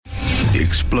The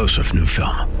explosive new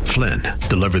film, Flynn,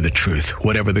 deliver the truth,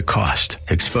 whatever the cost.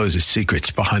 Exposes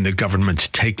secrets behind the government's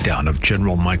takedown of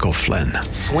General Michael Flynn.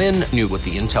 Flynn knew what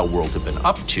the intel world had been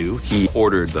up to. He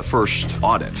ordered the first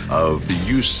audit of the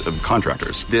use of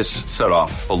contractors. This set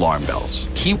off alarm bells.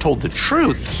 He told the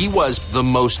truth. He was the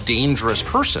most dangerous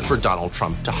person for Donald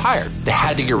Trump to hire. They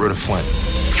had to get rid of Flynn.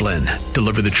 Flynn,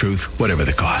 deliver the truth, whatever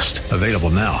the cost. Available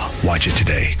now. Watch it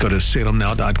today. Go to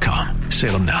salemnow.com.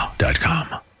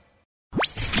 salemnow.com.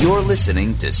 You're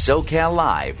listening to SoCal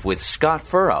Live with Scott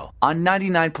Furrow on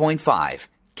 99.5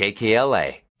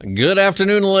 KKLA. Good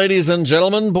afternoon, ladies and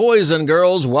gentlemen, boys and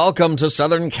girls. Welcome to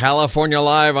Southern California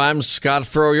Live. I'm Scott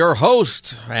Furrow, your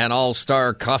host and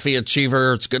all-star coffee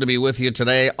achiever. It's good to be with you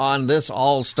today on this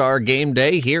all-star game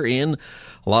day here in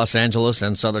Los Angeles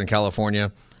and Southern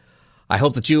California. I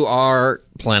hope that you are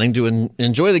planning to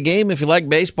enjoy the game if you like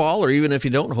baseball, or even if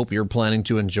you don't, hope you're planning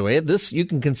to enjoy it. You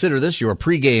can consider this your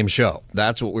pregame show.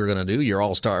 That's what we're going to do, your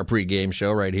all-star pregame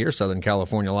show right here, Southern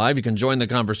California Live. You can join the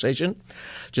conversation.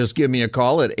 Just give me a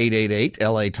call at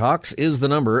 888-LA-TALKS is the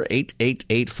number,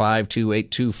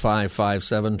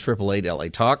 888-528-2557,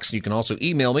 888-LA-TALKS. You can also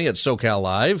email me at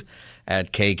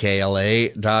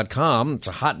SoCalLive@kkla.com. It's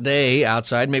a hot day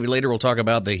outside. Maybe later we'll talk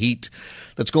about the heat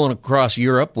that's going across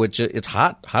Europe, which it's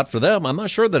hot for them. I'm not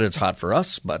sure that it's hot for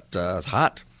us, but it's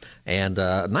hot and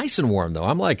nice and warm, though.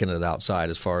 I'm liking it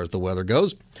outside as far as the weather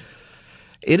goes.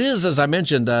 It is, as I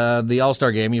mentioned, the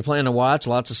All-Star Game. You plan to watch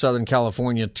lots of Southern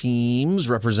California teams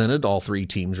represented, all three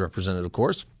teams represented, of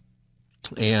course.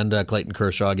 And Clayton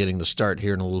Kershaw getting the start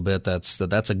here in a little bit. That's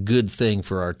a good thing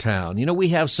for our town. You know, we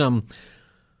have some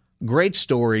great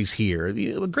stories here.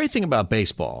 The great thing about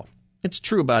baseball, it's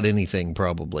true about anything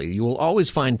probably. You will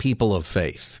always find people of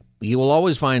faith. You will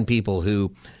always find people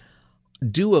who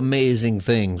do amazing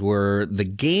things where the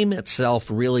game itself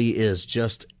really is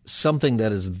just something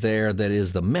that is there, that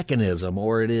is the mechanism,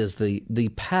 or it is the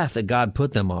path that God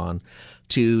put them on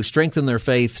to strengthen their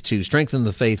faith, to strengthen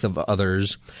the faith of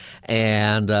others.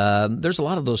 And there's a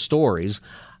lot of those stories.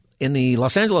 In the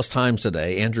Los Angeles Times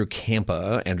today, Andrew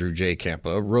J.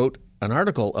 Campa, wrote an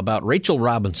article about Rachel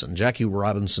Robinson, Jackie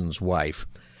Robinson's wife,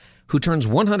 who turns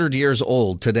 100 years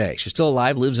old today. She's still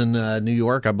alive, lives in New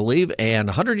York, I believe, and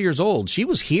 100 years old. She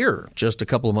was here just a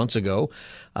couple of months ago.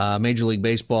 Major League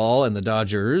Baseball and the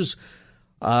Dodgers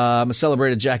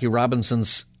celebrated Jackie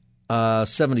Robinson's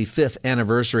 75th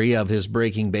anniversary of his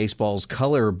breaking baseball's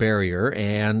color barrier,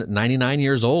 and 99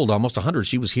 years old, almost 100.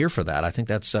 She was here for that. I think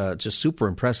that's just super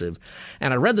impressive.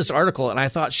 And I read this article, and I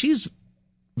thought she's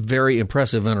very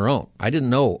impressive in her own. I didn't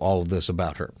know all of this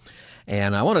about her.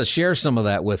 And I want to share some of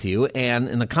that with you. And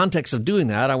in the context of doing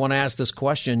that, I want to ask this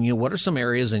question, what are some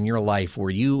areas in your life where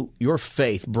your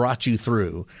faith brought you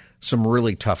through some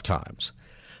really tough times?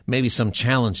 Maybe some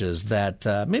challenges that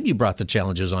maybe you brought the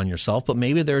challenges on yourself, but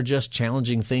maybe they're just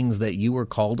challenging things that you were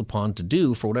called upon to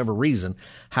do for whatever reason.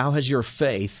 How did your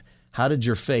faith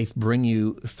bring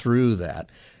you through that?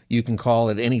 You can call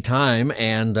at any time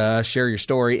and share your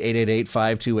story,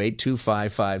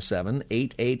 888-528-2557,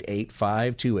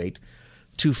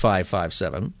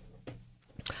 888-528-2557.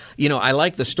 I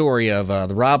like the story of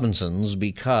the Robinsons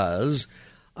because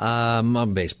I'm a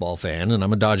baseball fan and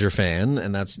I'm a Dodger fan,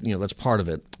 and that's part of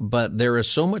it. But there is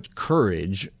so much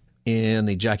courage in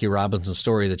the Jackie Robinson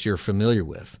story that you're familiar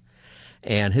with,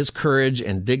 and his courage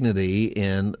and dignity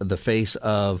in the face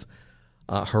of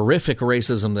horrific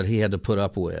racism that he had to put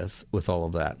up with all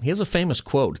of that. He has a famous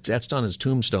quote. It's etched on his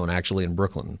tombstone, actually, in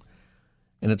Brooklyn.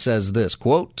 And it says this,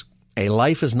 quote, "A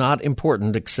life is not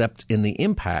important except in the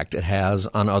impact it has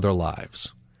on other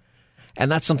lives."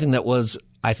 And that's something that was,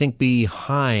 I think,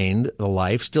 behind the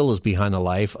life, still is behind the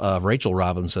life of Rachel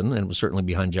Robinson, and it was certainly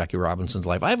behind Jackie Robinson's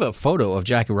life. I have a photo of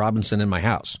Jackie Robinson in my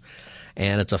house,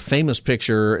 and it's a famous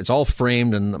picture. It's all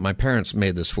framed, and my parents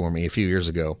made this for me a few years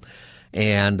ago.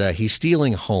 And he's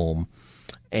stealing home,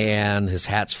 and his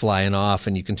hat's flying off,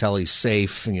 and you can tell he's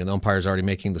safe. And, the umpire's already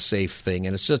making the safe thing,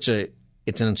 and it's an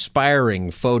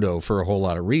inspiring photo for a whole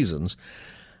lot of reasons.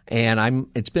 And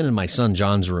it's been in my son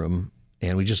John's room,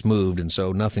 and we just moved, and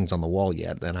so nothing's on the wall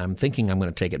yet. And I'm thinking I'm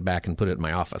going to take it back and put it in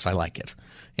my office. I like it,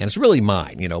 and it's really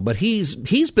mine, But he's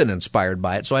been inspired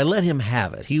by it, so I let him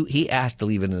have it. He asked to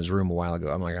leave it in his room a while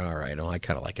ago. I'm like, all right, I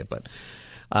kind of like it, but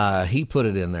he put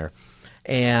it in there,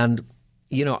 and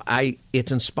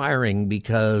it's inspiring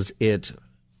because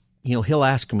he'll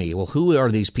ask me, well, who are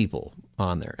these people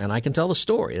on there? And I can tell the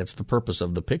story. That's the purpose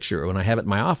of the picture. When I have it in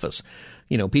my office,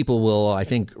 people will, I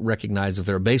think, recognize if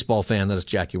they're a baseball fan that it's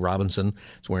Jackie Robinson.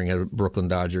 He's wearing a Brooklyn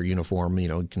Dodger uniform,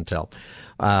 you can tell.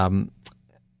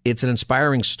 it's an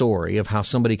inspiring story of how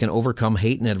somebody can overcome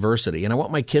hate and adversity. And I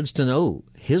want my kids to know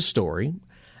his story,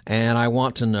 and I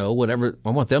want them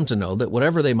to know that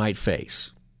whatever they might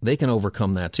face, they can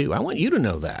overcome that too. I want you to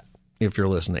know that, if you're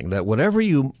listening, that whatever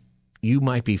you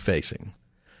might be facing,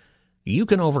 you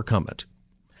can overcome it.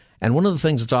 And one of the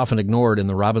things that's often ignored in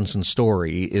the Robinson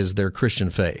story is their Christian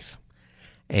faith.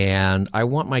 And I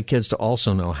want my kids to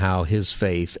also know how his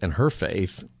faith and her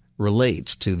faith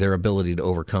relates to their ability to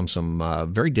overcome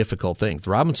some very difficult things.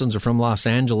 The Robinsons are from Los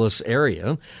Angeles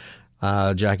area.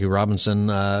 Jackie Robinson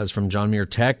is from John Muir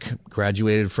Tech,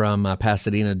 graduated from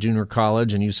Pasadena Junior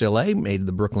College and UCLA, made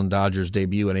the Brooklyn Dodgers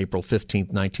debut on April 15th,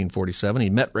 1947. He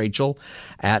met Rachel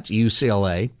at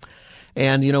UCLA.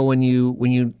 And, when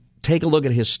you take a look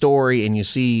at his story and you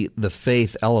see the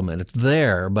faith element, it's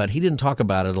there, but he didn't talk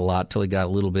about it a lot till he got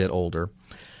a little bit older.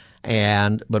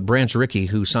 But Branch Rickey,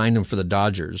 who signed him for the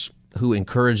Dodgers, who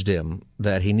encouraged him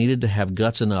that he needed to have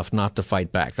guts enough not to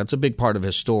fight back. That's a big part of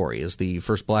his story. As the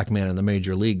first black man in the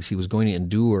major leagues, he was going to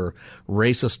endure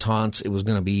racist taunts. It was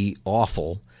going to be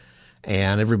awful,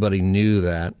 and everybody knew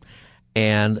that.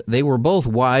 And they were both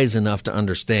wise enough to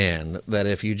understand that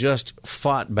if you just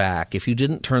fought back, if you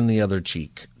didn't turn the other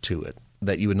cheek to it,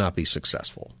 that you would not be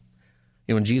successful.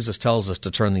 When Jesus tells us to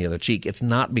turn the other cheek, it's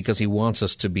not because he wants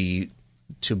us to be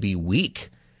weak.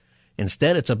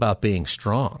 Instead, it's about being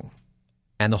strong.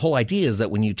 And the whole idea is that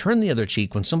when you turn the other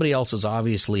cheek, when somebody else is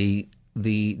obviously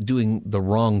doing the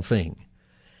wrong thing,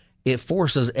 it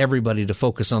forces everybody to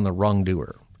focus on the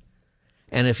wrongdoer.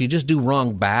 And if you just do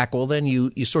wrong back, well, then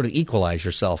you sort of equalize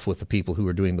yourself with the people who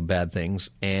are doing the bad things,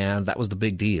 and that was the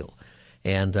big deal.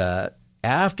 And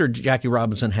after Jackie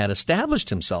Robinson had established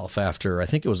himself, after I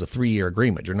think it was a 3-year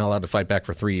agreement, you're not allowed to fight back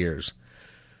for 3 years.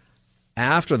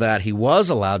 After that, he was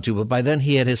allowed to, but by then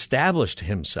he had established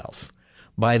himself.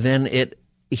 By then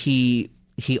he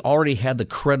already had the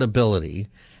credibility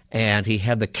and he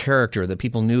had the character that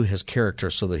people knew his character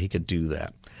so that he could do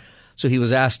that. So he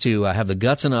was asked to have the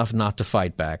guts enough not to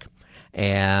fight back.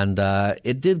 And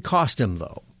it did cost him,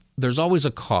 though. There's always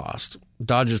a cost.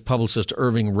 Dodgers publicist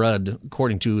Irving Rudd,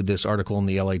 according to this article in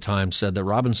the LA Times, said that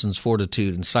Robinson's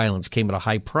fortitude and silence came at a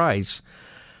high price.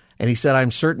 And he said, I'm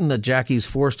certain that Jackie's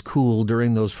forced cool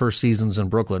during those first seasons in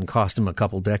Brooklyn cost him a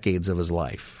couple decades of his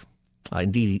life.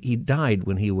 Indeed, he died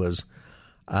when he was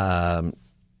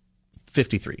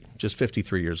 53, just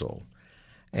 53 years old.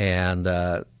 And,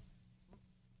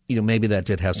 maybe that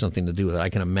did have something to do with it. I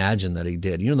can imagine that he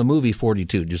did. The movie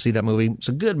 42, did you see that movie? It's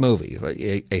a good movie,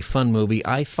 a fun movie.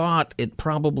 I thought it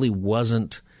probably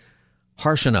wasn't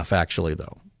harsh enough, actually,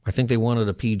 though. I think they wanted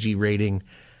a PG rating.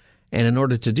 And in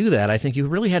order to do that, I think you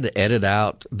really had to edit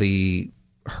out the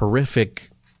horrific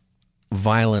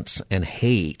violence and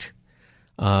hate.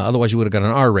 Otherwise, you would have got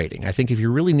an R rating. I think if you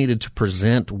really needed to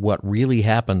present what really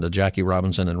happened to Jackie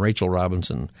Robinson and Rachel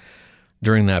Robinson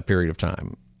during that period of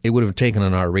time, it would have taken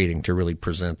an R rating to really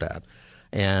present that.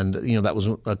 And, that was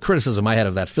a criticism I had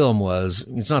of that film was,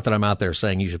 it's not that I'm out there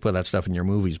saying you should put that stuff in your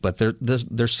movies, but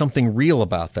there's something real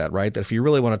about that, right? That if you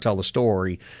really want to tell the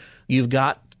story, you've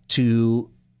got to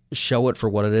show it for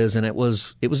what it is. And it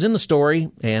was in the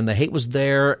story, and the hate was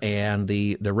there, and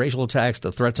the racial attacks,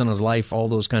 the threats on his life, all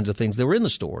those kinds of things, they were in the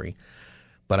story.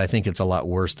 But I think it's a lot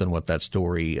worse than what that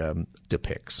story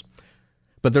depicts.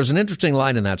 But there's an interesting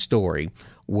line in that story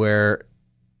where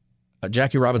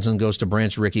Jackie Robinson goes to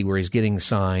Branch Rickey where he's getting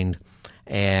signed,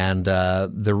 and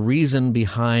the reason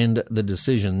behind the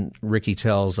decision, Rickey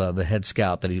tells the head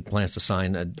scout that he plans to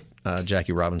sign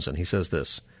Jackie Robinson. He says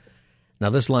this. Now,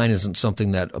 this line isn't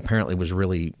something that apparently was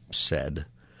really said,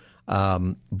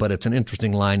 but it's an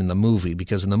interesting line in the movie,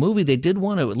 because in the movie they did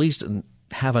want to at least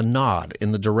have a nod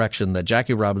in the direction that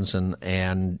Jackie Robinson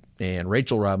and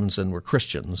Rachel Robinson were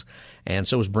Christians, and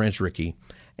so was Branch Rickey.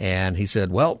 And he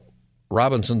said, well,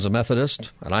 Robinson's a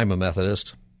Methodist, and I'm a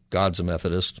Methodist. God's a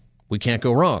Methodist. We can't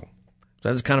go wrong.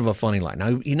 That's kind of a funny line.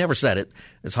 Now, he never said it.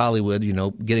 It's Hollywood,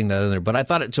 getting that in there. But I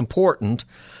thought it's important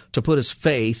to put his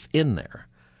faith in there,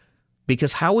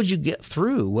 because how would you get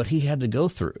through what he had to go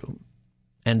through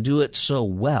and do it so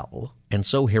well and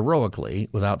so heroically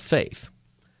without faith?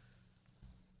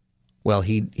 Well,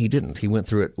 he didn't. He went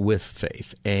through it with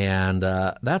faith, and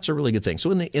that's a really good thing.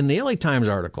 So in the LA Times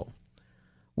article,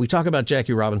 we talk about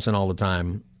Jackie Robinson all the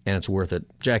time, and it's worth it.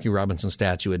 Jackie Robinson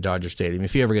statue at Dodger Stadium.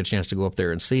 If you ever get a chance to go up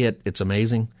there and see it, it's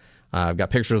amazing. I've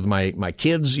got pictures of my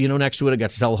kids, next to it. I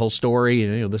got to tell the whole story.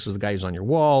 This is the guy who's on your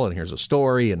wall, and here's a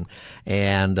story.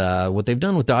 And what they've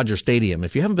done with Dodger Stadium,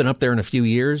 if you haven't been up there in a few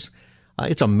years,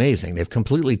 It's amazing. They've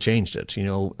completely changed it,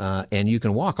 and you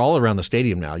can walk all around the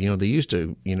stadium now. They used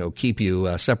to, keep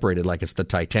you separated like it's the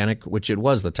Titanic, which it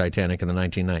was the Titanic in the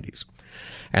 1990s.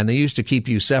 And they used to keep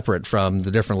you separate from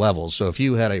the different levels. So if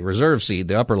you had a reserve seat,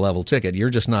 the upper level ticket, you're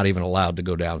just not even allowed to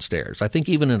go downstairs. I think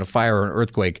even in a fire or an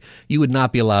earthquake, you would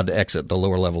not be allowed to exit the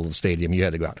lower level of the stadium. You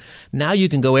had to go out. Now you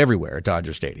can go everywhere at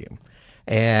Dodger Stadium.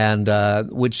 And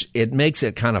which it makes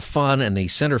it kind of fun, and the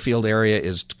center field area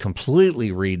is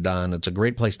completely redone. It's a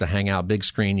great place to hang out, big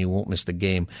screen, you won't miss the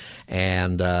game,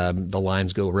 and the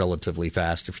lines go relatively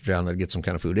fast if you're down there to get some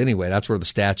kind of food. Anyway, that's where the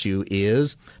statue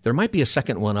is. There might be a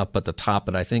second one up at the top,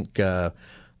 but I think the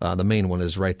main one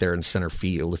is right there in center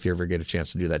field if you ever get a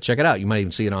chance to do that. Check it out. You might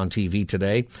even see it on TV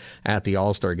today at the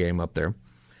All-Star game up there.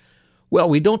 Well,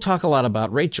 we don't talk a lot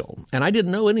about Rachel, and I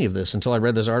didn't know any of this until I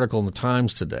read this article in the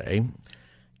Times today.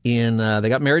 They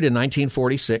got married in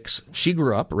 1946. She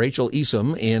grew up, Rachel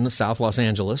Isom, in South Los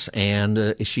Angeles,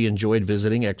 and she enjoyed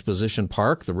visiting Exposition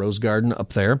Park, the Rose Garden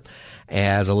up there,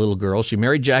 as a little girl. She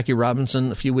married Jackie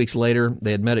Robinson a few weeks later.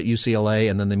 They had met at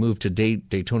UCLA, and then they moved to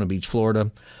Daytona Beach,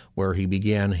 Florida, where he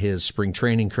began his spring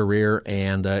training career,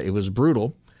 and it was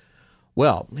brutal.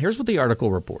 Well, here's what the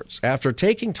article reports. After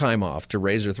taking time off to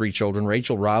raise her 3 children,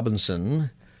 Rachel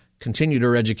Robinson continued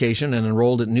her education and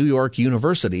enrolled at New York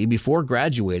University before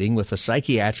graduating with a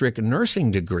psychiatric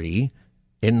nursing degree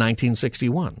in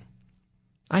 1961.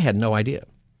 I had no idea.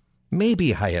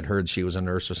 Maybe I had heard she was a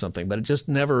nurse or something, but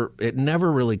it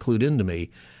never really clued into me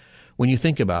when you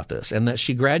think about this, and that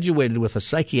she graduated with a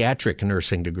psychiatric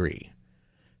nursing degree.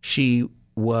 She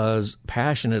was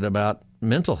passionate about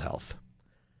mental health,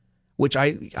 which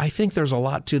I think there's a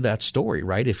lot to that story,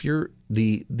 right? If you're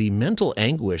the mental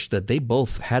anguish that they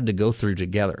both had to go through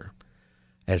together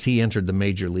as he entered the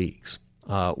major leagues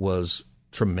was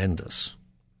tremendous.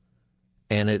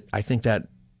 And I think the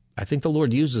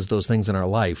Lord uses those things in our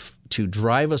life to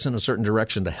drive us in a certain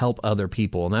direction to help other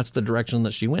people. And that's the direction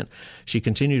that she went. She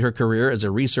continued her career as a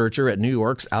researcher at New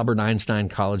York's Albert Einstein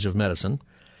College of Medicine.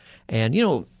 And,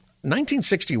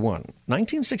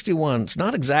 1961, it's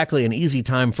not exactly an easy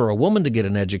time for a woman to get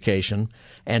an education,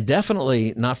 and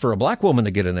definitely not for a black woman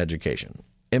to get an education.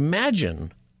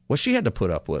 Imagine what she had to put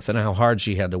up with and how hard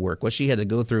she had to work, what she had to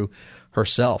go through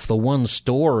herself. The one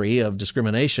story of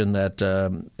discrimination that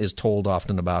is told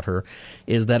often about her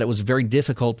is that it was very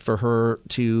difficult for her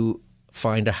to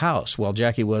find a house. While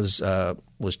Jackie was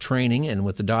training and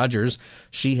with the Dodgers,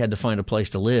 she had to find a place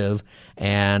to live,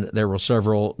 and there were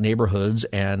several neighborhoods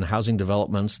and housing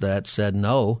developments that said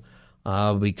no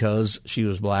because she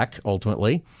was black,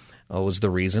 ultimately, was the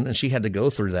reason, and she had to go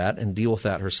through that and deal with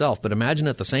that herself. But imagine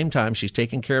at the same time, she's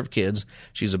taking care of kids,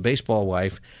 she's a baseball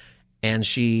wife, and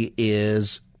she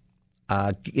is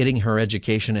getting her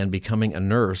education and becoming a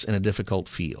nurse in a difficult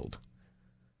field.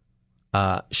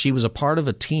 She was a part of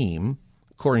a team,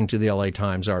 according to the LA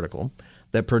Times article,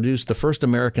 that produced the first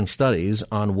American studies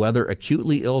on whether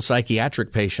acutely ill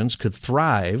psychiatric patients could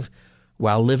thrive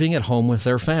while living at home with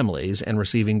their families and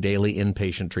receiving daily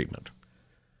inpatient treatment.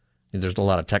 There's a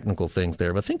lot of technical things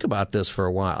there, but think about this for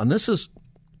a while. And this is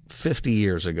 60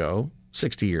 years ago.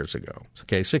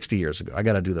 Okay, 60 years ago. I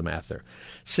got to do the math there.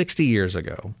 60 years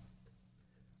ago,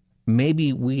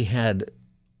 maybe we had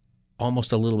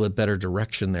almost a little bit better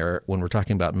direction there when we're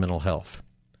talking about mental health.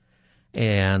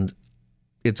 And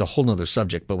it's a whole nother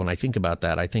subject, but when I think about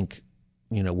that, I think,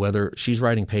 whether she's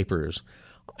writing papers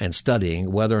and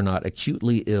studying whether or not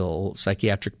acutely ill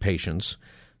psychiatric patients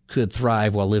could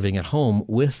thrive while living at home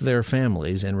with their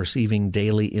families and receiving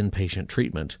daily inpatient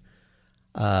treatment.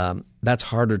 That's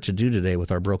harder to do today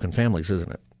with our broken families,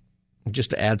 isn't it?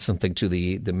 Just to add something to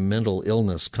the mental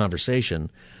illness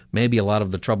conversation, maybe a lot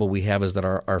of the trouble we have is that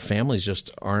our families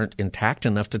just aren't intact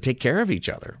enough to take care of each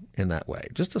other in that way.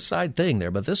 Just a side thing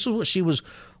there, but this is what she was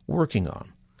working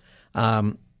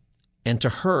on. And to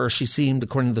her, she seemed,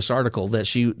 according to this article,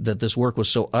 that this work was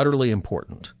so utterly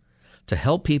important to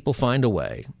help people find a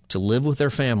way to live with their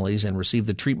families and receive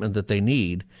the treatment that they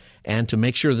need, and to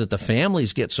make sure that the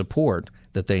families get support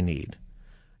that they need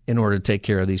in order to take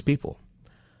care of these people.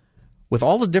 With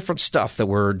all the different stuff that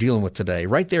we're dealing with today,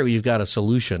 right there you've got a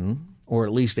solution, or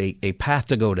at least a path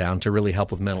to go down to really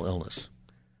help with mental illness.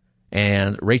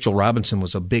 And Rachel Robinson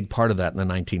was a big part of that in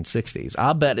the 1960s.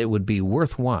 I'll bet it would be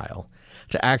worthwhile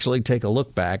to actually take a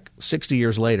look back 60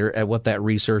 years later at what that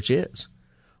research is.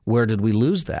 Where did we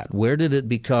lose that? Where did it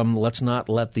become, let's not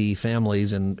let the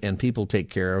families and people take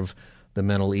care of the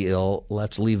mentally ill,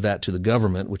 let's leave that to the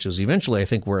government, which is eventually, I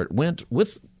think, where it went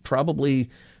with probably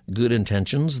good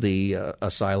intentions, the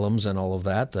asylums and all of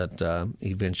that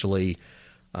eventually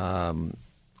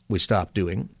we stopped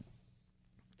doing.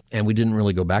 and we didn't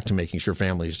really go back to making sure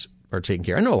families are taken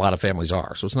care of. I know a lot of families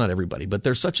are, so it's not everybody, but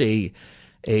there's such a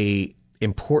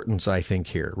importance, I think,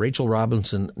 here. Rachel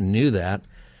Robinson knew that,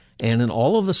 and in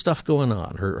all of the stuff going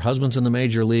on, her husband's in the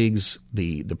major leagues,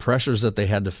 the pressures that they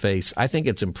had to face, I think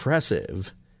it's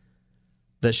impressive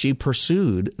that she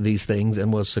pursued these things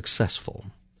and was successful.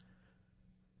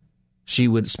 She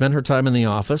would spend her time in the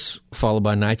office, followed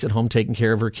by nights at home taking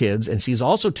care of her kids, and she's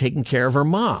also taking care of her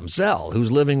mom, Zell,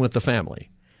 who's living with the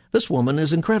family. This woman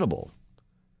is incredible.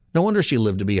 No wonder she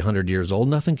lived to be 100 years old.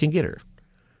 Nothing can get her.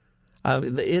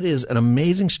 It is an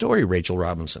amazing story, Rachel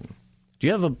Robinson. Do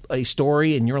you have a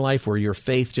story in your life where your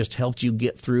faith just helped you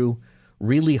get through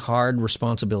really hard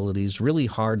responsibilities, really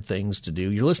hard things to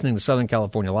do? You're listening to Southern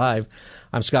California Live.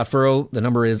 I'm Scott Furrow. The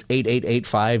number is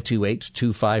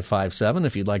 888-528-2557.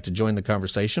 If you'd like to join the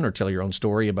conversation or tell your own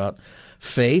story about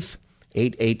faith,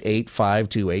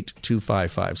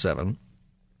 888-528-2557.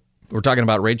 We're talking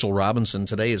about Rachel Robinson.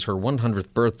 Today is her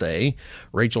 100th birthday.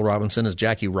 Rachel Robinson is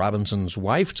Jackie Robinson's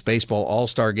wife. It's baseball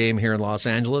all-star game here in Los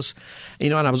Angeles.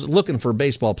 And I was looking for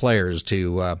baseball players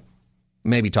to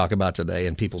maybe talk about today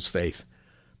and people's faith.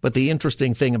 But the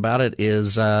interesting thing about it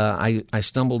is I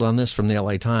stumbled on this from the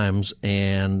LA Times,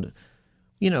 and,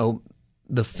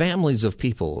 the families of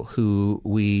people who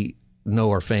we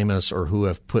know are famous or who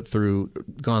have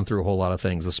gone through a whole lot of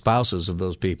things, the spouses of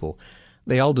those people,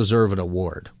 they all deserve an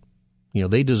award.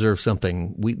 They deserve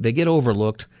something. They get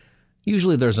overlooked.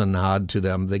 Usually there's a nod to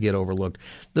them. They get overlooked.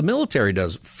 The military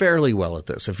does fairly well at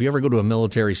this. If you ever go to a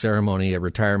military ceremony, a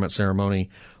retirement ceremony,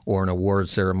 or an award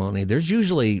ceremony, they're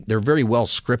very well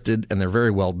scripted and they're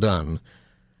very well done.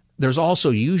 There's also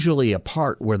usually a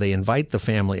part where they invite the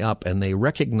family up and they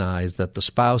recognize that the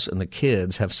spouse and the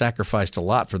kids have sacrificed a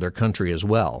lot for their country as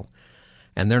well.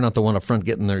 And they're not the one up front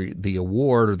getting the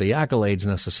award or the accolades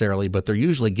necessarily, but they're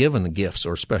usually given the gifts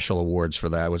or special awards for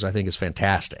that, which I think is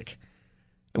fantastic.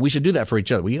 And we should do that for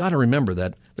each other. We got to remember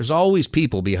that there's always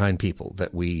people behind people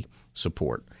that we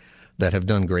support that have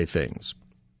done great things.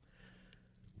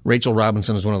 Rachel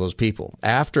Robinson is one of those people.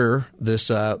 After this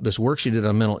work she did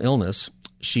on mental illness,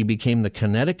 she became the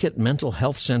Connecticut Mental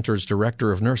Health Center's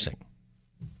director of nursing.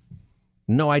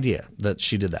 No idea that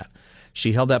she did that.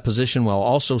 She held that position while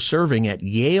also serving at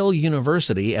Yale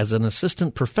University as an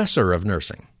assistant professor of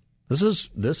nursing.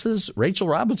 This is Rachel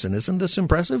Robinson. Isn't this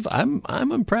impressive?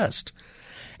 I'm impressed.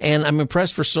 And I'm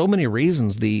impressed for so many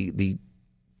reasons. The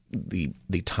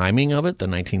timing of it, the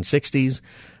 1960s,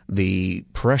 the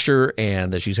pressure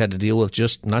and that she's had to deal with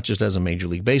not just as a Major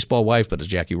League Baseball wife, but as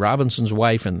Jackie Robinson's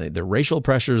wife, and the racial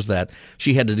pressures that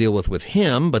she had to deal with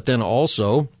him, but then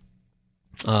also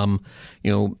by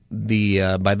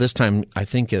this time, I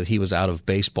think he was out of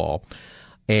baseball,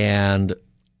 and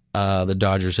the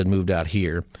Dodgers had moved out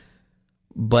here.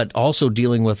 But also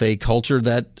dealing with a culture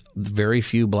that very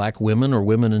few black women or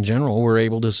women in general were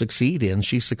able to succeed in.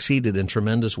 She succeeded in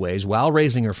tremendous ways while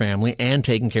raising her family and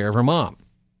taking care of her mom.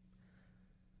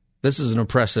 This is an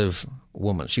impressive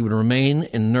woman. She would remain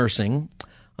in nursing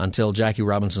until Jackie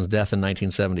Robinson's death in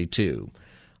 1972.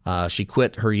 She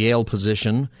quit her Yale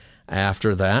position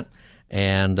after that,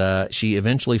 and she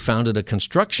eventually founded a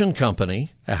construction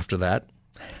company after that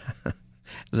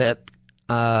that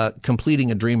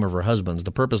completing a dream of her husband's.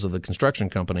 The purpose of the construction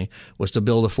company was to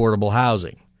build affordable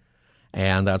housing,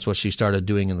 and that's what she started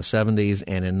doing in the 70s,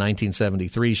 and in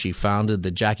 1973 she founded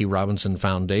the Jackie Robinson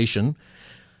Foundation,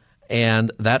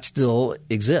 and that still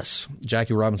exists.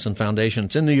 Jackie Robinson Foundation.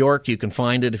 It's in New York. You can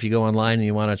find it if you go online and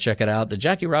you want to check it out. The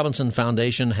Jackie Robinson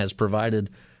Foundation has provided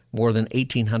more than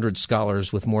 1,800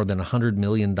 scholars with more than $100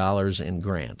 million in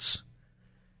grants.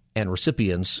 And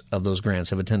recipients of those grants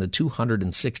have attended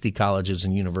 260 colleges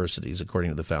and universities,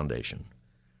 according to the foundation.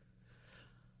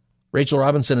 Rachel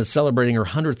Robinson is celebrating her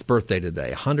 100th birthday today,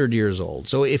 100 years old.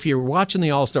 So if you're watching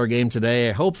the All-Star Game today,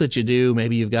 I hope that you do.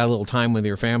 Maybe you've got a little time with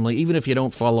your family, even if you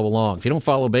don't follow along. If you don't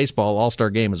follow baseball, All-Star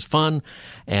Game is fun,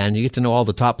 and you get to know all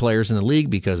the top players in the league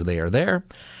because they are there.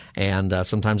 And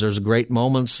sometimes there's great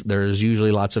moments. There's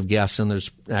usually lots of guests, and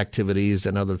there's activities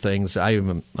and other things.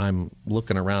 I'm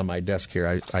looking around my desk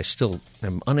here. I still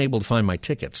am unable to find my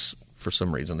tickets for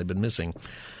some reason. They've been missing.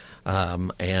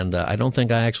 And I don't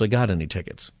think I actually got any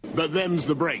tickets. But them's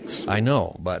the breaks. I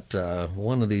know, but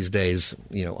one of these days,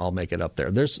 I'll make it up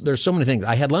there. There's so many things.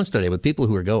 I had lunch today with people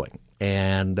who are going,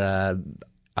 and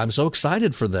I'm so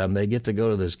excited for them. They get to go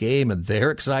to this game, and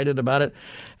they're excited about it,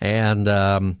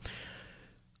 and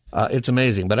it's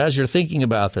amazing. But as you're thinking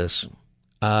about this,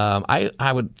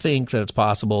 I would think that it's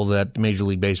possible that Major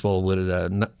League Baseball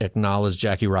would acknowledge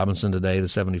Jackie Robinson today, the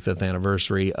 75th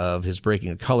anniversary of his breaking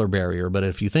a color barrier. But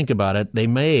if you think about it, they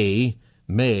may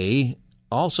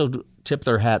also tip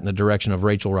their hat in the direction of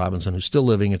Rachel Robinson, who's still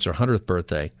living. It's her 100th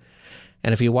birthday.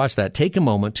 And if you watch that, take a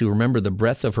moment to remember the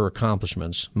breadth of her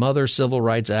accomplishments. Mother, civil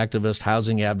rights activist,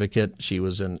 housing advocate. She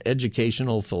was an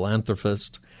educational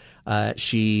philanthropist.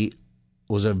 She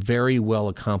was a very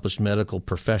well-accomplished medical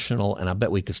professional, and I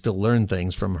bet we could still learn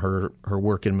things from her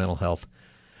work in mental health.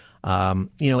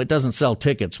 It doesn't sell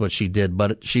tickets, what she did,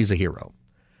 but she's a hero.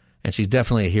 And she's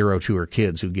definitely a hero to her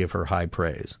kids who give her high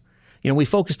praise. We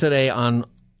focus today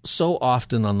so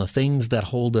often on the things that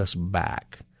hold us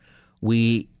back.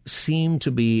 We seem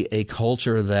to be a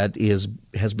culture that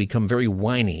has become very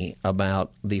whiny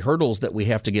about the hurdles that we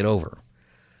have to get over,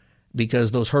 because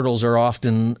those hurdles are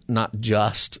often not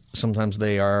just. Sometimes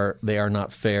they are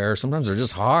not fair. Sometimes they're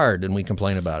just hard, and we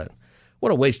complain about it.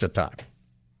 What a waste of time.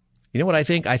 You know what I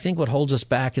think? I think what holds us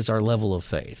back is our level of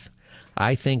faith.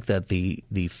 I think that the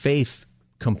faith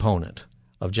component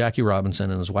of Jackie Robinson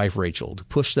and his wife Rachel, to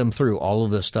push them through all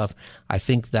of this stuff, I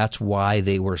think that's why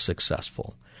they were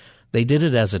successful. They did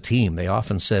it as a team. They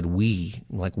often said we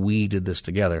did this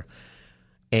together.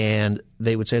 And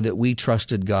they would say that we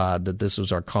trusted God, that this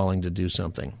was our calling to do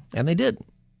something. And they did.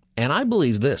 And I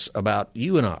believe this about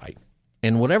you and I,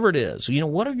 and whatever it is,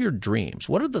 what are your dreams?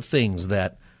 What are the things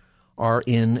that are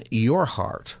in your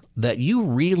heart that you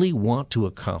really want to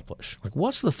accomplish? Like,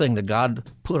 what's the thing that God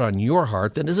put on your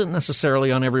heart that isn't necessarily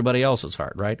on everybody else's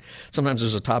heart, right? Sometimes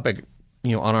there's a topic,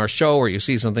 on our show, or you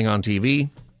see something on TV,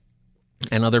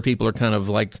 and other people are kind of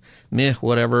like, meh,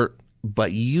 whatever,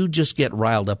 but you just get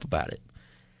riled up about it.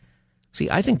 See,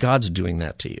 I think God's doing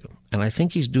that to you, and I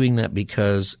think he's doing that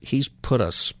because he's put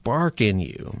a spark in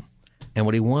you, and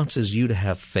what he wants is you to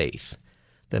have faith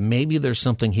that maybe there's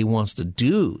something he wants to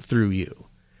do through you,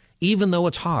 even though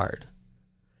it's hard.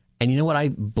 And you know what? I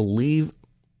believe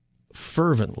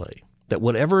fervently that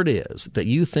whatever it is that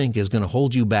you think is going to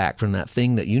hold you back from that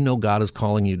thing that God is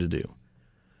calling you to do,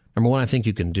 number one, I think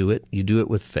you can do it. You do it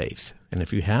with faith. And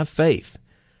if you have faith,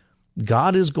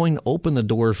 God is going to open the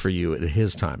door for you at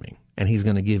his timing. And he's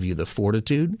going to give you the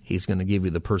fortitude. He's going to give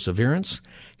you the perseverance.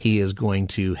 He is going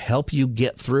to help you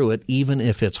get through it, even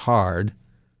if it's hard.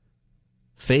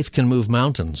 Faith can move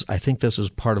mountains. I think this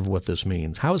is part of what this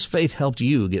means. How has faith helped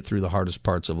you get through the hardest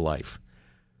parts of life?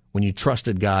 When you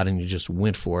trusted God and you just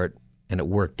went for it and it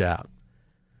worked out.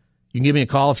 You can give me a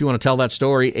call if you want to tell that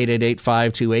story.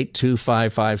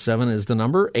 888-528-2557 is the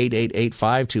number.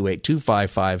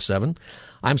 888-528-2557.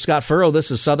 I'm Scott Furrow. This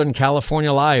is Southern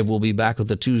California Live. We'll be back with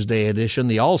the Tuesday edition,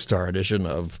 the All-Star edition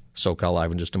of SoCal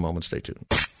Live in just a moment. Stay tuned.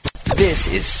 This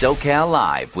is SoCal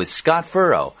Live with Scott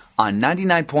Furrow on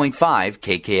 99.5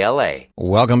 KKLA.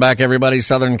 Welcome back, everybody.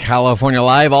 Southern California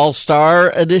Live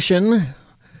All-Star edition.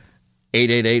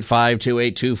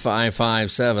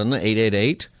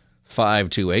 888-528-2557.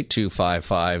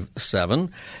 888-528-2557.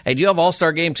 Hey, do you have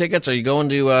All-Star Game tickets? Are you going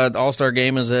to the All-Star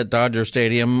Game is at Dodger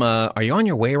Stadium? Are you on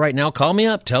your way right now? Call me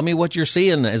up. Tell me what you're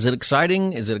seeing. Is it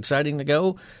exciting? Is it exciting to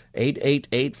go?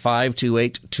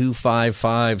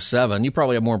 888-528-2557. You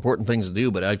probably have more important things to do,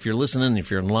 but if you're listening,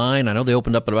 if you're in line, I know they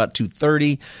opened up at about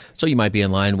 2:30, so you might be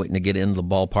in line waiting to get into the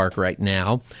ballpark right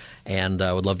now. And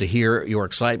I would love to hear your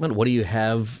excitement. What do you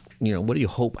have, what do you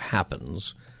hope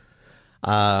happens?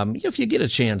 If you get a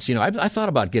chance, I thought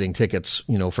about getting tickets,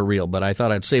 for real, but I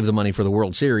thought I'd save the money for the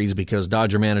World Series because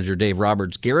Dodger manager Dave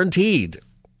Roberts guaranteed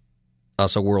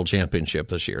us a world championship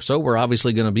this year. So we're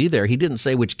obviously going to be there. He didn't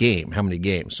say which game, how many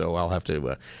games. So I'll have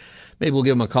to, maybe we'll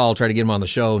give him a call, try to get him on the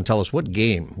show and tell us what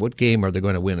game are they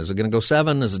going to win? Is it going to go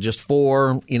 7? Is it just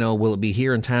 4? Will it be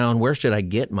here in town? Where should I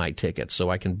get my tickets so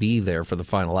I can be there for the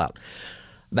final out?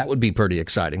 That would be pretty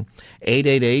exciting.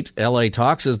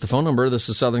 888-LA-TALKS is the phone number. This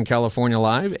is Southern California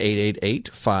Live,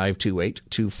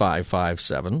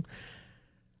 888-528-2557.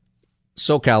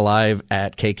 SoCal Live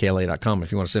at KKLA.com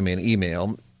if you want to send me an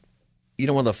email.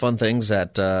 One of the fun things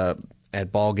at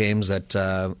ball games that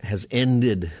has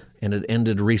ended, and it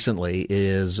ended recently,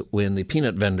 is when the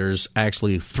peanut vendors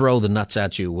actually throw the nuts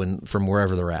at you from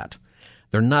wherever they're at.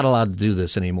 They're not allowed to do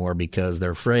this anymore because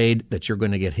they're afraid that you're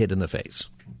going to get hit in the face.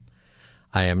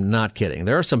 I am not kidding.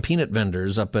 There are some peanut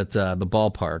vendors up at the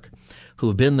ballpark who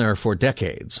have been there for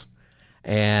decades.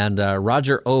 And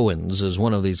Roger Owens is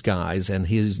one of these guys, and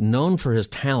he's known for his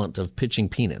talent of pitching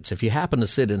peanuts. If you happen to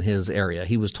sit in his area,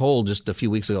 he was told just a few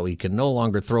weeks ago he can no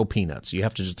longer throw peanuts. You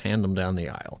have to just hand them down the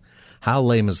aisle. How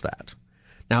lame is that?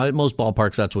 Now, at most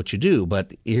ballparks, that's what you do.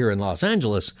 But here in Los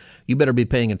Angeles, you better be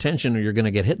paying attention or you're going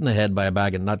to get hit in the head by a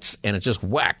bag of nuts, and it just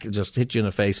whack, it just hits you in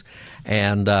the face.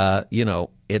 And,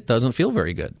 it doesn't feel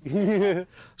very good.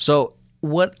 So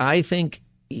what I think,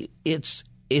 it's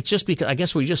just because I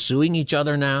guess we're just suing each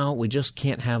other now. We just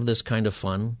can't have this kind of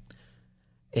fun.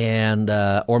 And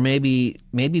or maybe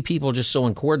people are just so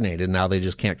uncoordinated now they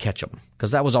just can't catch them,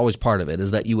 because that was always part of it,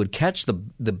 is that you would catch the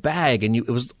bag and it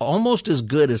was almost as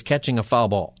good as catching a foul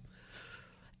ball.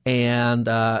 And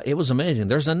it was amazing.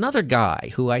 There's another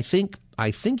guy who I think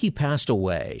he passed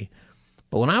away.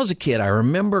 But when I was a kid, I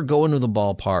remember going to the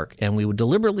ballpark, and we would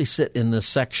deliberately sit in this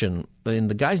section. And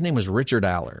the guy's name was Richard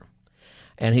Aller,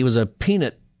 and he was a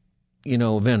peanut,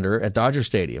 vendor at Dodger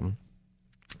Stadium.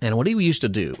 And what he used to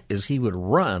do is he would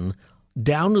run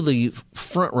down to the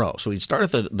front row. So he'd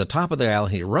start at the top of the aisle,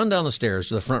 he'd run down the stairs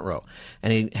to the front row,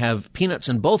 and he'd have peanuts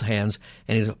in both hands,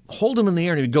 and he'd hold them in the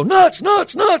air, and he'd go, nuts,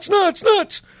 nuts, nuts, nuts,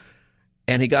 nuts.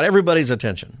 And he got everybody's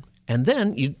attention. And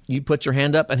then you put your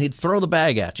hand up, and he'd throw the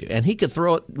bag at you. And he could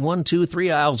throw it 1, 2,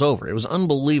 3 aisles over. It was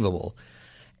unbelievable.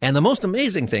 And the most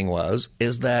amazing thing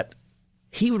is that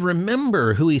he would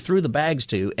remember who he threw the bags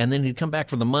to, and then he'd come back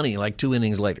for the money like 2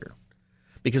 innings later,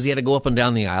 because he had to go up and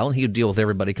down the aisle, and he would deal with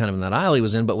everybody kind of in that aisle he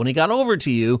was in. But when he got over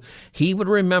to you, he would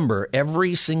remember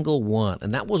every single one.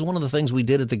 And that was one of the things we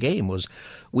did at the game, was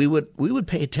we would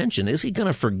pay attention. Is he going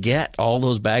to forget all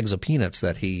those bags of peanuts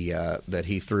that he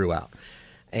threw out?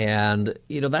 And,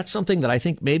 that's something that I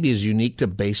think maybe is unique to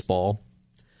baseball.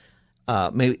 I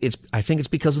think it's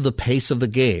because of the pace of the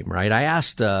game, right? I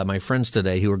asked my friends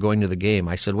today who were going to the game,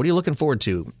 I said, what are you looking forward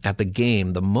to at the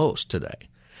game the most today?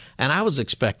 And I was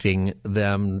expecting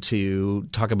them to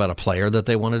talk about a player that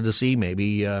they wanted to see,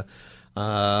 maybe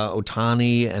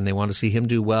Ohtani, and they wanted to see him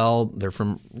do well. They're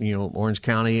from, Orange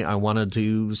County. I wanted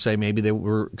to say maybe they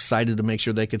were excited to make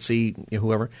sure they could see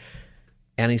whoever.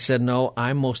 And he said, no,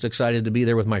 I'm most excited to be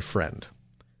there with my friend.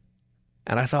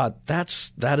 And I thought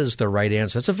that is the right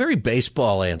answer. It's a very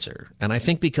baseball answer. And I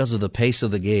think because of the pace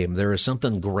of the game, there is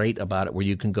something great about it where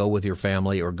you can go with your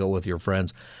family or go with your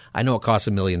friends. I know it costs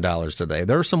 $1 million today.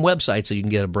 There are some websites that you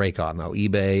can get a break on, though,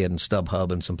 eBay and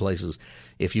StubHub and some places,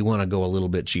 if you want to go a little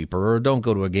bit cheaper, or don't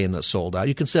go to a game that's sold out.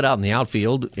 You can sit out in the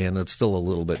outfield, and it's still a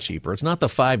little bit cheaper. It's not the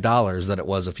 $5 that it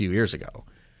was a few years ago.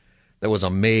 That was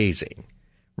amazing.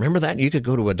 Remember that? You could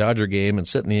go to a Dodger game and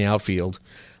sit in the outfield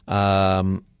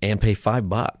and pay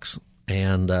 $5.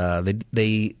 And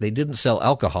they didn't sell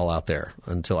alcohol out there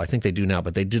until, I think they do now,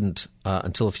 but they didn't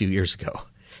until a few years ago.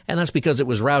 And that's because it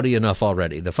was rowdy enough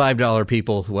already. The $5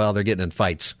 people, well, they're getting in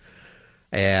fights.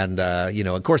 And,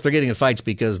 of course, they're getting in fights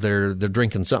because they're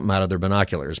drinking something out of their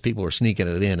binoculars. People are sneaking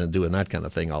it in and doing that kind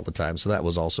of thing all the time. So that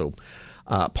was also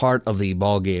part of the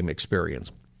ball game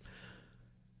experience.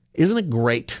 Isn't it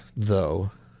great, though,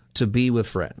 to be with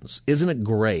friends? Isn't it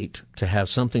great to have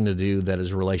something to do that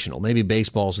is relational? Maybe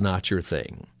baseball's not your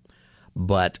thing,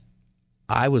 but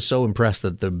I was so impressed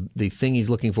that the thing he's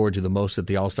looking forward to the most at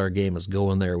the All-Star game is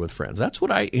going there with friends. That's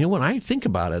what when I think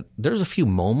about it, there's a few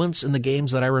moments in the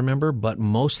games that I remember, but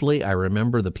mostly I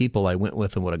remember the people I went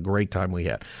with and what a great time we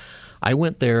had. I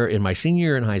went there in my senior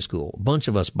year in high school. A bunch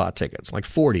of us bought tickets, like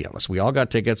 40 of us. We all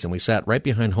got tickets, and we sat right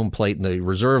behind home plate in the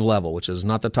reserve level, which is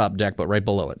not the top deck, but right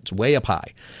below it. It's way up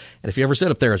high. And if you ever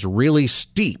sit up there, it's really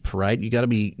steep, right? You got to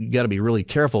be really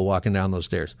careful walking down those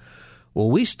stairs. Well,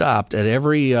 we stopped at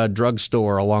every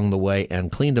drugstore along the way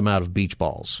and cleaned them out of beach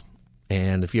balls.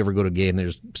 And if you ever go to a game,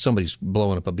 there's somebody's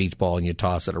blowing up a beach ball, and you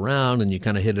toss it around and you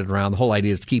kind of hit it around. The whole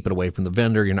idea is to keep it away from the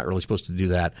vendor. You're not really supposed to do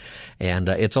that. And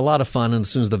it's a lot of fun. And as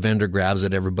soon as the vendor grabs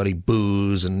it, everybody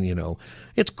boos, and,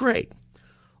 it's great.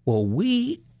 Well,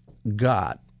 we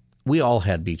all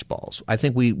had beach balls. I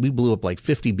think we blew up like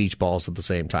 50 beach balls at the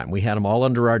same time. We had them all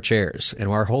under our chairs, and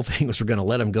our whole thing was we're going to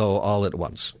let them go all at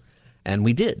once. And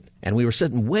we did. And we were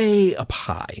sitting way up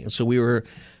high. So we were,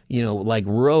 like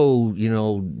row,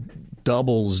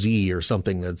 double Z or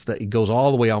something that it goes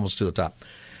all the way almost to the top.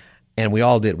 And we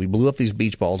all did. We blew up these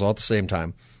beach balls all at the same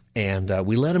time. And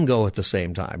we let them go at the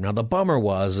same time. Now, the bummer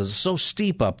was it's so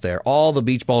steep up there, all the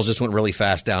beach balls just went really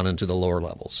fast down into the lower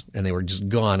levels. And they were just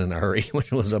gone in a hurry, which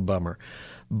was a bummer.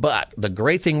 But the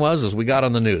great thing was we got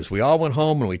on the news. We all went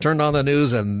home and we turned on the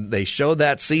news, and they showed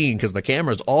that scene because the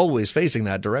camera's always facing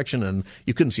that direction, and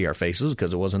you couldn't see our faces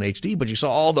because it wasn't HD, but you saw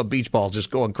all the beach balls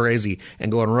just going crazy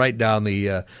and going right down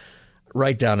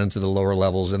into the lower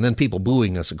levels, and then people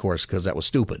booing us, of course, because that was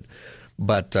stupid.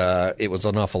 But it was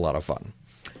an awful lot of fun.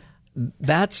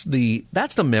 That's the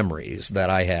memories that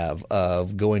I have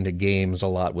of going to games a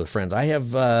lot with friends. I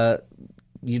have. Do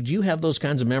you have those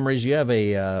kinds of memories? You have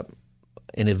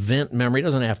an event memory. It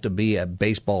doesn't have to be a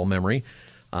baseball memory.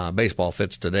 Baseball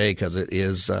fits today because it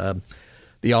is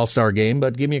the All-Star game,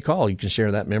 but give me a call. You can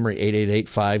share that memory,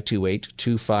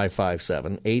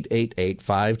 888-528-2557,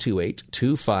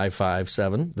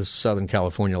 888-528-2557. This is Southern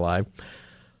California Live.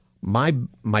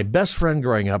 My best friend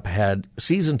growing up had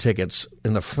season tickets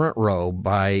in the front row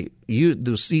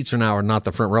the seats are now are not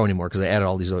the front row anymore because they added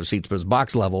all these other seats, but it's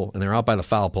box level, and they're out by the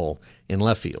foul pole in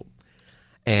left field.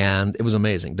 And it was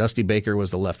amazing. Dusty Baker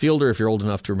was the left fielder. If you're old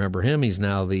enough to remember him, he's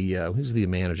now he's the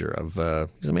manager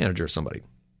of somebody.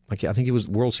 I think he was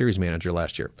World Series manager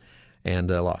last year and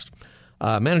lost.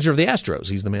 Manager of the Astros.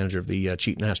 He's the manager of the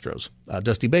cheating Astros.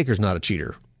 Dusty Baker's not a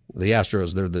cheater. The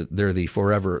Astros, they're the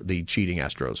forever the cheating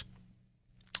Astros.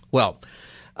 Well,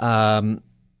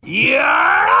 you're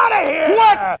out of here.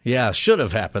 What? Yeah, should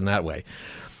have happened that way.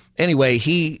 Anyway,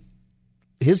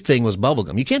 his thing was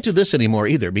bubblegum. You can't do this anymore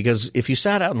either, because if you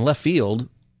sat out in left field,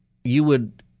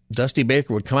 Dusty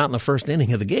Baker would come out in the first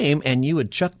inning of the game and you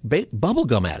would chuck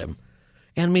bubblegum at him.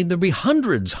 And I mean, there'd be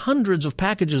hundreds of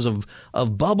packages of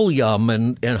bubble yum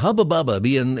and Hubba Bubba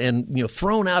being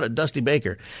thrown out at Dusty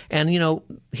Baker. And,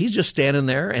 he's just standing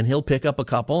there and he'll pick up a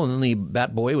couple, and then the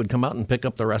bat boy would come out and pick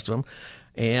up the rest of them.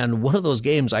 And one of those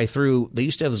games they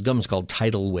used to have this gum called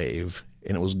Tidal Wave,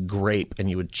 and it was grape, and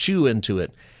you would chew into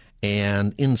it,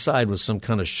 and inside was some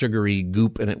kind of sugary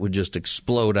goop, and it would just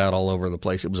explode out all over the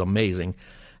place. It was amazing.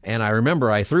 And I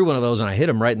remember I threw one of those and I hit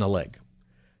him right in the leg.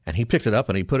 And he picked it up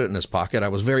and he put it in his pocket. I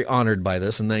was very honored by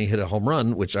this. And then he hit a home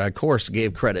run, which I, of course,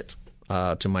 gave credit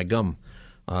to my gum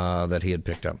that he had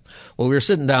picked up. Well, we were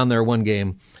sitting down there one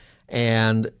game,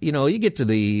 and, you get to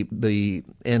the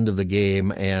end of the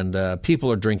game, and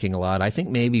people are drinking a lot. I think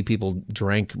maybe people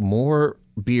drank more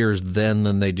beers then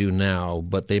than they do now,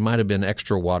 but they might have been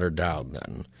extra watered down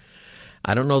then.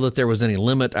 I don't know that there was any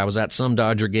limit. I was at some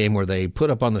Dodger game where they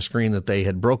put up on the screen that they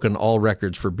had broken all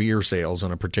records for beer sales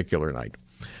on a particular night.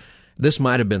 This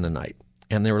might have been the night.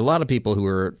 And there were a lot of people who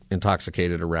were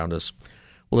intoxicated around us.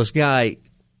 Well, this guy,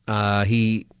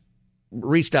 he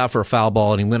reached out for a foul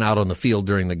ball, and he went out on the field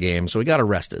during the game, so he got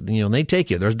arrested. And they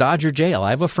take you. There's Dodger jail. I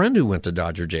have a friend who went to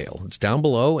Dodger jail. It's down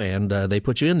below, and they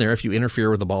put you in there if you interfere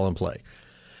with the ball in play.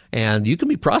 And you can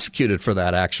be prosecuted for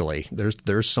that, actually.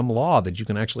 There's some law that you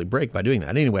can actually break by doing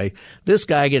that. Anyway, this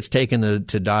guy gets taken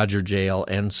to Dodger jail,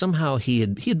 and somehow he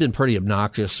had been pretty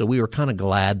obnoxious, so we were kind of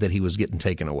glad that he was getting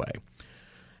taken away.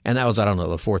 And that was, I don't know,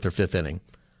 the fourth or fifth inning.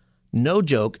 No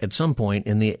joke, at some point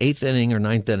in the eighth inning or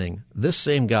ninth inning, this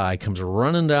same guy comes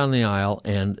running down the aisle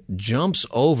and jumps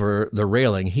over the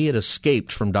railing. He had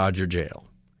escaped from Dodger jail.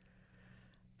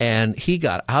 And he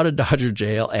got out of Dodger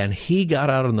jail, and he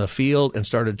got out on the field and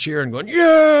started cheering, going,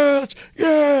 yes,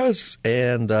 yes.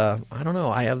 And I don't know,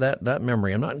 I have that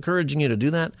memory. I'm not encouraging you to do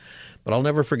that, but I'll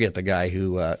never forget the guy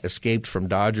who escaped from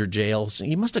Dodger jail. So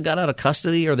he must have got out of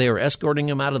custody, or they were escorting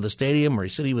him out of the stadium, or he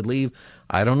said he would leave.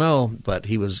 I don't know, but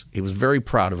he was very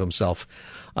proud of himself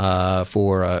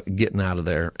for getting out of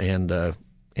there, and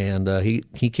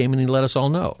he came and he let us all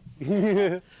know.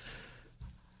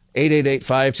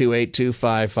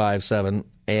 888-528-2557.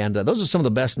 And those are some of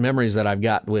the best memories that I've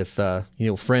got with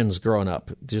friends growing up,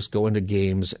 just going to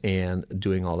games and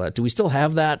doing all that. Do we still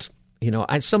have that?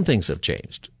 Some things have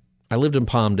changed. I lived in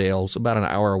Palmdale, it's about an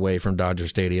hour away from Dodger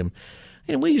Stadium,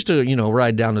 and we used to,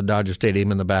 ride down to Dodger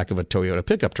Stadium in the back of a Toyota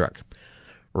pickup truck,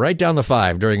 right down the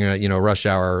 5 during rush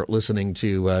hour, listening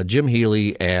to Jim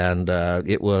Healy, and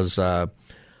it was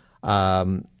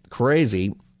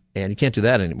crazy, and you can't do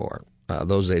that anymore.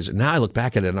 Those days. Now I look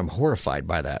back at it and I'm horrified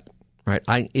by that. Right?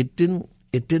 It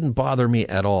didn't bother me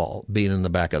at all being in the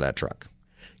back of that truck.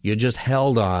 You just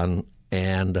held on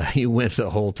and you went the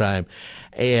whole time.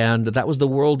 And that was the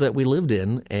world that we lived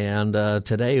in. And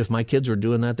today, if my kids were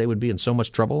doing that, they would be in so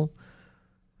much trouble.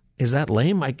 Is that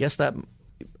lame? I guess that,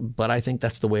 but I think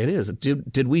that's the way it is.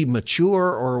 Did we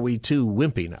mature, or are we too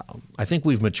wimpy now? I think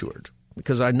we've matured,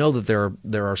 because I know that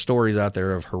there are stories out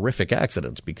there of horrific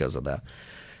accidents because of that.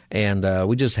 And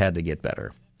we just had to get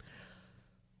better.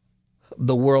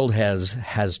 The world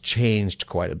has changed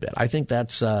quite a bit. I think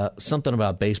that's something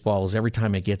about baseball is every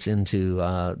time it gets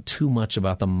into too much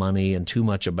about the money and too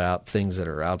much about things that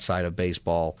are outside of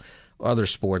baseball, other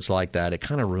sports like that, it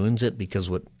kind of ruins it, because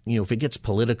if it gets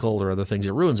political or other things,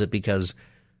 it ruins it, because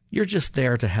you're just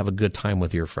there to have a good time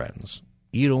with your friends.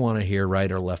 You don't want to hear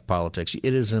right or left politics.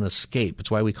 It is an escape.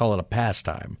 It's why we call it a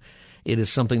pastime. It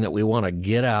is something that we want to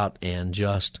get out and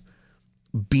just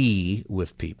be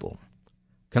with people.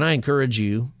 Can I encourage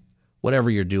you, whatever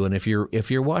you're doing, if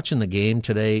you're watching the game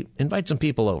today, invite some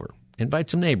people over. Invite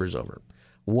some neighbors over.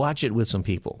 Watch it with some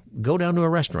people. Go down to a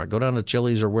restaurant. Go down to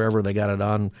Chili's or wherever they got it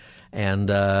on, and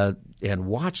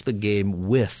watch the game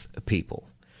with people.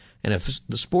 And if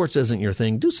the sports isn't your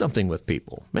thing, do something with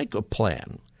people. Make a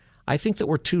plan. I think that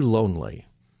we're too lonely.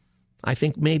 I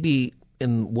think maybe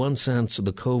in one sense,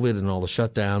 the COVID and all the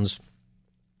shutdowns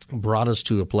brought us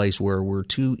to a place where we're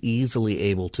too easily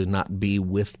able to not be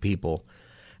with people.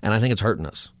 And I think it's hurting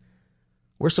us.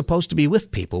 We're supposed to be with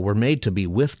people. We're made to be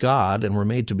with God, and we're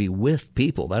made to be with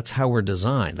people. That's how we're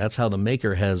designed. That's how the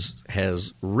Maker has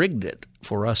rigged it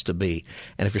for us to be.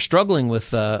 And if you're struggling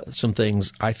with some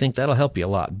things, I think that'll help you a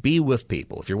lot. Be with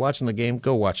people. If you're watching the game,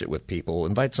 go watch it with people.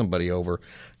 Invite somebody over.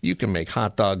 You can make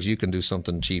hot dogs. You can do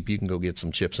something cheap. You can go get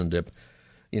some chips and dip,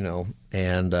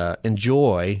 and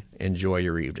enjoy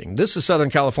your evening. This is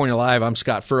Southern California Live. I'm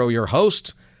Scott Furrow, your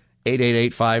host.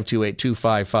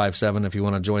 888-528-2557 if you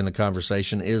want to join the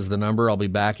conversation is the number. I'll be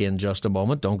back in just a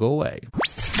moment. Don't go away.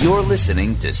 You're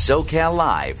listening to SoCal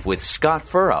Live with Scott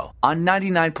Furrow on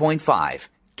 99.5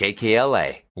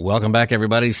 KKLA. Welcome back,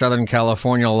 everybody. Southern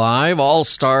California Live,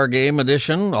 All-Star Game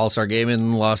edition. All-Star Game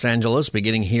in Los Angeles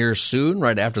beginning here soon,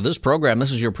 right after this program.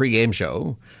 This is your pregame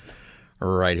show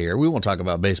right here. We won't talk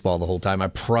about baseball the whole time, I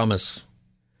promise.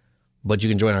 But you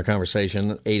can join our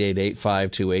conversation.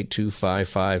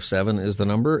 888-528-2557 is the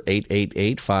number.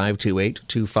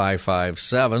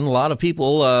 888-528-2557. A lot of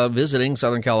people visiting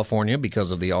Southern California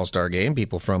because of the All-Star Game,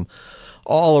 people from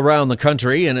all around the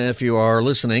country. And if you are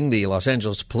listening, the Los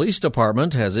Angeles Police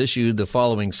Department has issued the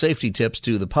following safety tips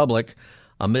to the public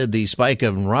amid the spike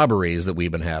of robberies that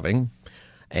we've been having.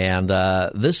 And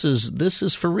this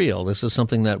is for real. This is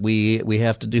something that we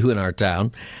have to do in our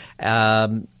town.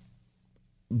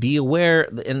 Be aware,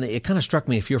 and it kind of struck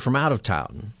me, if you're from out of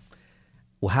town,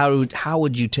 how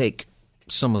would you take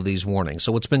some of these warnings?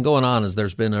 So what's been going on is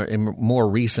there's been a more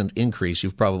recent increase,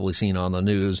 you've probably seen on the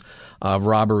news, of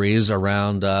robberies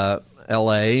around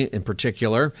L.A. in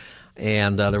particular.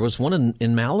 And there was one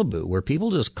in Malibu where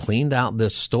people just cleaned out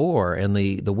this store. And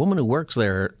the woman who works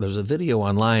there, there's a video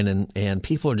online, and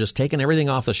people are just taking everything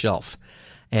off the shelf.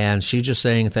 And she's just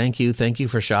saying, thank you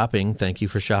for shopping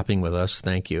with us,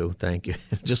 thank you.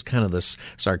 Just kind of this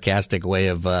sarcastic way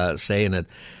of saying it.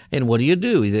 And what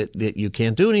do? That you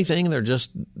can't do anything.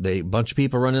 A bunch of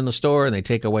people run in the store and they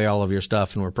take away all of your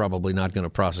stuff, and we're probably not going to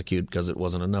prosecute because it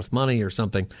wasn't enough money or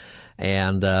something.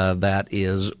 And that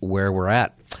is where we're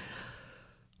at.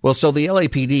 Well, so the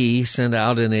LAPD sent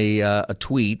out in a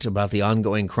tweet about the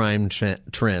ongoing crime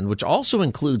trend, which also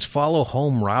includes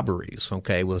follow-home robberies,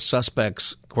 okay, with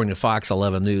suspects, according to Fox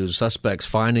 11 News, suspects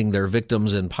finding their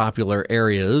victims in popular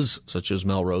areas, such as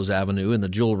Melrose Avenue in the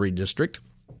Jewelry District,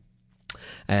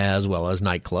 as well as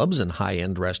nightclubs and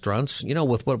high-end restaurants.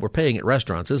 With what we're paying at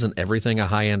restaurants, isn't everything a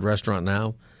high-end restaurant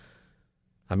now?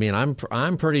 I mean,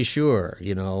 I'm pretty sure,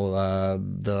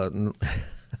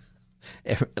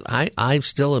 I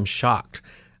still am shocked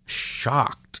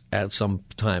at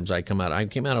sometimes I came out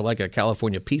of like a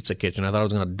California pizza kitchen. I thought I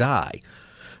was going to die,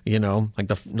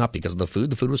 not because of the food.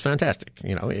 The food was fantastic.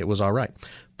 It was all right.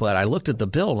 But I looked at the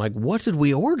bill and like, what did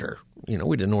we order?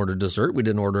 We didn't order dessert. We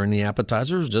didn't order any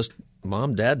appetizers, just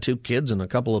mom, dad, 2 kids, and a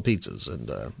couple of pizzas.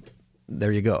 And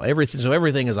there you go.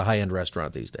 Everything is a high-end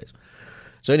restaurant these days.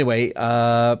 So anyway,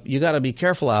 you got to be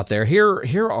careful out there.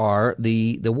 Here are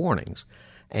the warnings.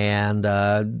 And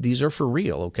these are for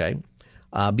real, okay?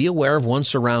 Be aware of one's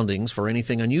surroundings for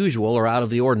anything unusual or out of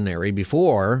the ordinary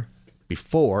before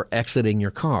exiting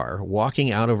your car,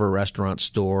 walking out of a restaurant,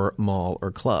 store, mall,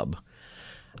 or club.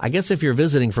 I guess if you're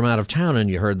visiting from out of town and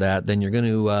you heard that, then you're going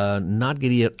to not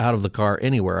get out of the car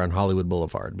anywhere on Hollywood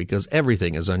Boulevard because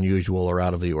everything is unusual or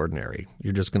out of the ordinary.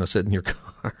 You're just going to sit in your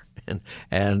car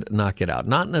and not get out.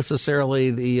 Not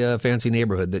necessarily the fancy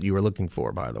neighborhood that you were looking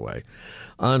for, by the way.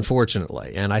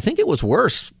 Unfortunately. And I think it was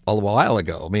worse a while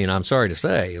ago. I mean, I'm sorry to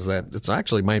say, is that it's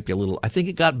actually might be I think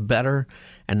it got better,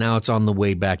 and now it's on the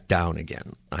way back down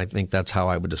again. I think that's how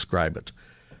I would describe it.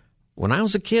 When I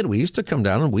was a kid, we used to come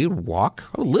down and we would walk,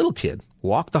 a little kid,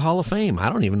 walk the Hall of Fame.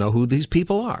 I don't even know who these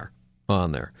people are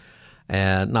on there.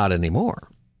 And not anymore.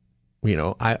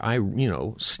 I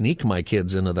sneak my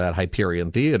kids into that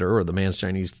Hyperion Theater or the Mann's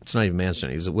Chinese, it's not even Mann's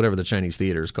Chinese, whatever the Chinese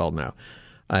theater is called now.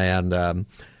 And,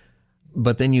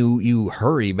 but then you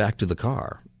hurry back to the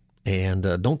car and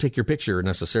don't take your picture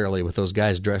necessarily with those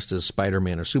guys dressed as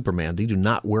Spider-Man or Superman. They do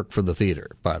not work for the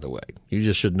theater, by the way. You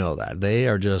just should know that. They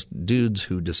are just dudes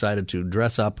who decided to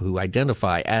dress up, who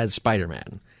identify as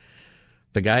Spider-Man.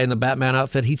 The guy in the Batman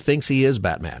outfit, he thinks he is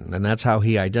Batman, and that's how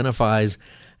he identifies,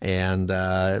 and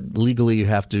legally you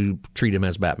have to treat him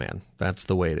as Batman. That's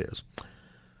the way it is.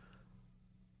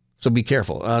 So be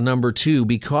careful. Number 2,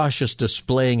 be cautious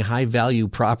displaying high-value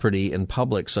property in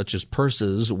public, such as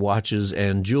purses, watches,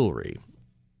 and jewelry.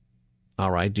 All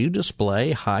right, do you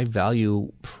display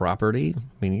high-value property? I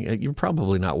mean, you're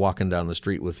probably not walking down the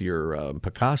street with your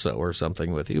Picasso or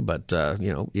something with you, but,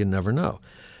 you never know.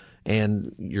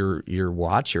 And your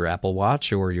watch, your Apple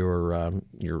Watch, or your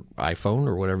iPhone,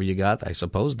 or whatever you got, I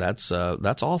suppose that's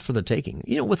all for the taking.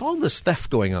 With all this theft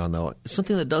going on, though,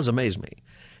 something that does amaze me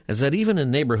is that even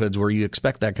in neighborhoods where you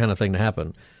expect that kind of thing to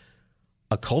happen,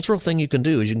 a cultural thing you can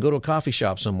do is you can go to a coffee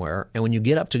shop somewhere, and when you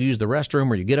get up to use the restroom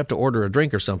or you get up to order a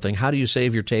drink or something, how do you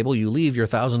save your table? You leave your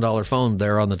 $1,000 phone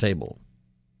there on the table.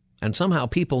 And somehow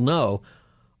people know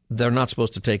they're not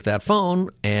supposed to take that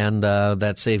phone, and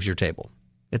that saves your table.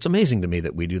 It's amazing to me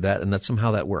that we do that, and that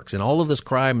somehow that works. And all of this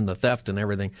crime and the theft and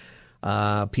everything,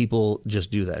 people just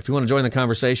do that. If you want to join the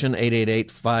conversation,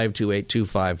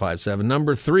 888-528-2557.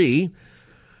 Number 3,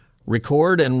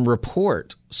 record and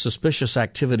report suspicious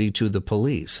activity to the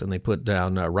police. And they put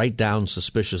down, write down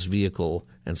suspicious vehicle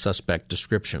and suspect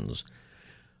descriptions.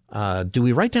 Do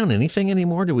we write down anything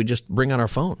anymore? Do we just bring out our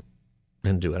phone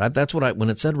and do it? That's what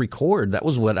when it said record, that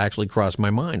was what actually crossed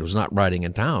my mind. It was not writing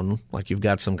it down like you've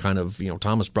got some kind of,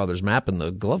 Thomas Brothers map in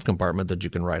the glove compartment that you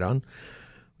can write on.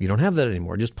 You don't have that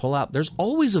anymore. Just pull out. There's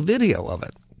always a video of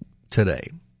it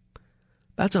today.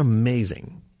 That's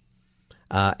amazing.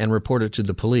 And report it to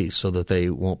the police so that they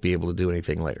won't be able to do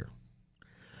anything later.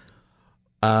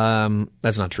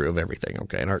 That's not true of everything,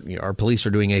 okay? And our police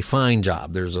are doing a fine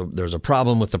job. There's a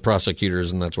problem with the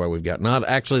prosecutors, and that's why we've got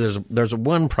there's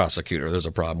one prosecutor there's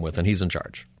a problem with, and he's in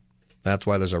charge. That's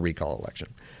why there's a recall election.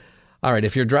 All right,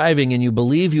 if you're driving and you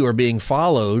believe you are being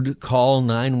followed, call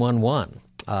 911.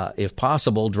 If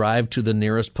possible, drive to the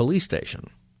nearest police station.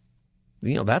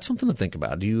 That's something to think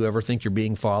about. Do you ever think you're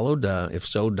being followed? If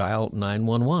so, dial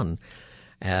 911.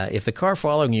 If the car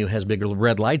following you has big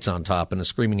red lights on top and is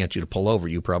screaming at you to pull over,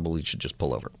 you probably should just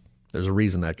pull over. There's a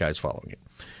reason that guy's following you.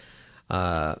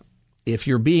 If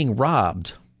you're being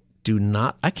robbed, do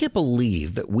not – I can't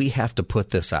believe that we have to put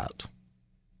this out,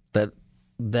 that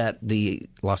the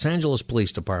Los Angeles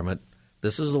Police Department –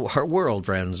 this is our world,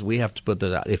 friends. We have to put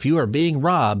this out. If you are being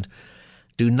robbed,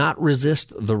 do not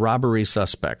resist the robbery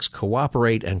suspects.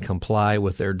 Cooperate and comply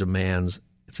with their demands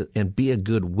and be a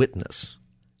good witness.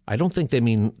 I don't think they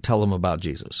mean tell them about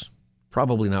Jesus.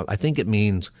 Probably not. I think it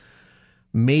means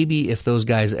maybe if those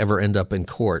guys ever end up in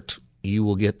court, you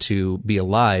will get to be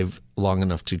alive long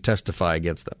enough to testify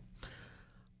against them.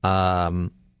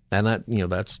 And that,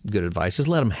 that's good advice. Just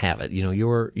let them have it.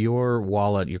 Your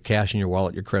wallet, your cash in your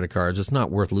wallet, your credit cards, it's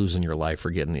not worth losing your life or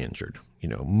getting injured.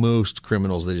 Most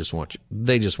criminals, they just want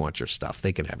your stuff.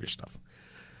 They can have your stuff.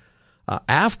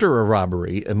 After a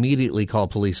robbery, immediately call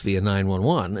police via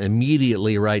 911.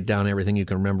 Immediately write down everything you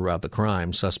can remember about the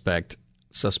crime, suspects,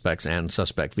 and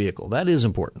suspect vehicle. That is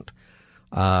important.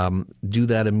 Do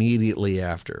that immediately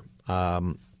after.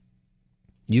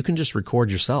 You can just record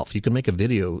yourself. You can make a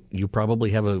video. You probably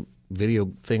have a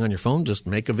video thing on your phone. Just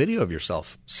make a video of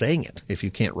yourself saying it if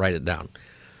you can't write it down.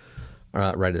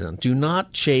 Write it down. Do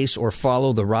not chase or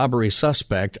follow the robbery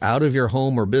suspect out of your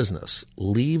home or business.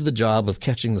 Leave the job of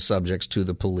catching the subjects to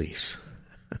the police.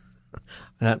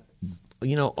 That,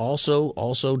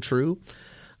 also true.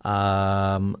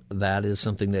 That is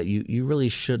something that you really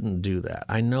shouldn't do that.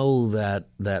 I know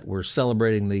that we're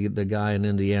celebrating the guy in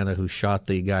Indiana who shot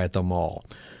the guy at the mall.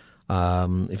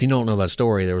 If you don't know that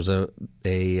story, there was a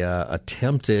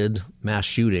attempted mass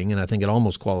shooting, and I think it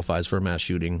almost qualifies for a mass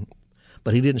shooting.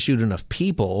 But he didn't shoot enough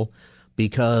people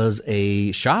because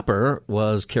a shopper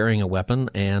was carrying a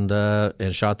weapon and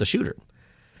shot the shooter.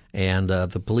 And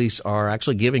the police are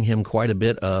actually giving him quite a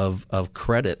bit of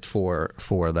credit for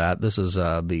that. This is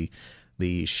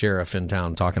the sheriff in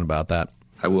town talking about that.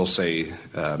 I will say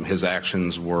his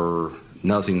actions were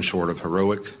nothing short of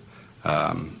heroic.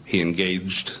 He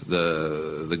engaged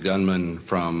the gunman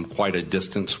from quite a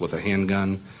distance with a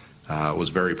handgun. Was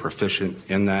very proficient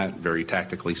in that, very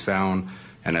tactically sound,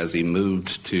 and as he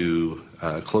moved to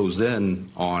close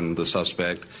in on the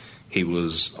suspect, he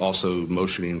was also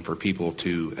motioning for people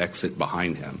to exit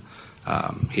behind him.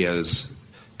 He has,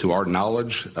 to our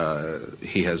knowledge,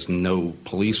 he has no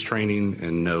police training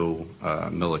and no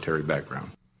military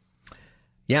background.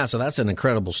 Yeah, so that's an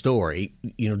incredible story.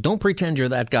 Don't pretend you're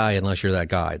that guy unless you're that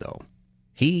guy, though.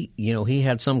 He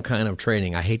had some kind of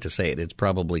training. I hate to say it. It's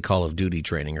probably Call of Duty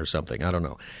training or something. I don't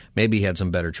know. Maybe he had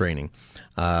some better training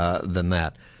than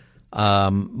that.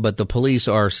 But the police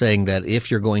are saying that if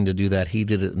you're going to do that, he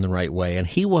did it in the right way. And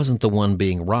he wasn't the one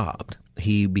being robbed.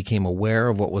 He became aware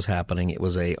of what was happening. It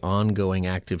was a ongoing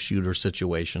active shooter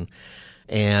situation.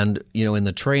 And, in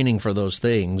the training for those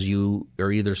things, you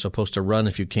are either supposed to run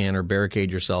if you can or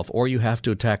barricade yourself, or you have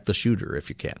to attack the shooter if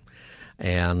you can.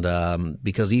 And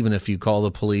because even if you call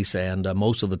the police, and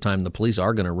most of the time the police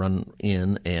are going to run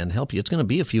in and help you, it's going to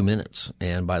be a few minutes.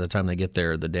 And by the time they get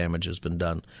there, the damage has been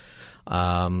done.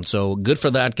 So good for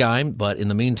that guy. But in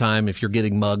the meantime, if you're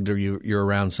getting mugged or you're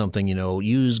around something,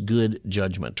 use good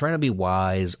judgment. Try to be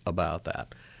wise about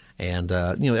that. And,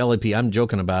 LAP, I'm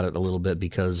joking about it a little bit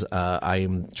because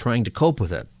I'm trying to cope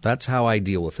with it. That's how I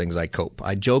deal with things. I cope.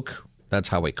 I joke. That's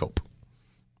how I cope.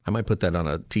 I might put that on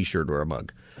a T-shirt or a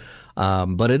mug.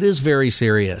 But it is very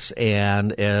serious.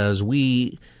 And as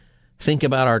we think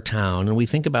about our town and we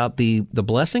think about the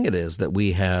blessing it is that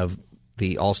we have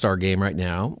the All-Star game right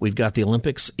now, we've got the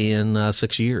Olympics in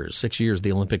 6 years. 6 years,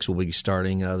 the Olympics will be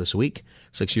starting this week.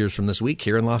 6 years from this week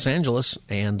here in Los Angeles.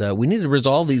 And we need to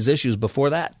resolve these issues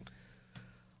before that.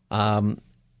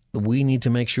 We need to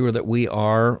make sure that we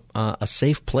are a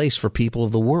safe place for people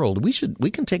of the world.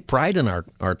 We can take pride in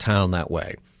our town that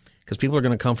way because people are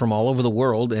going to come from all over the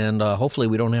world, and hopefully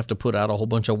we don't have to put out a whole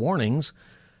bunch of warnings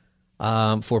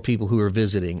for people who are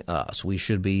visiting us. We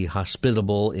should be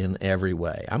hospitable in every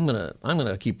way. I'm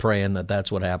gonna keep praying that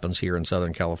that's what happens here in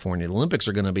Southern California. The Olympics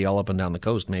are going to be all up and down the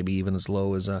coast, maybe even as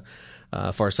low as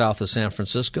far south as San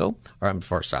Francisco, or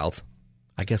far south.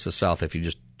 I guess it's south if you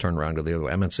just turn around to the other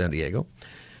way. I'm in San Diego.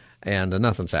 And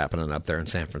nothing's happening up there in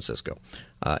San Francisco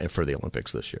for the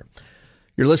Olympics this year.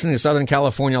 You're listening to Southern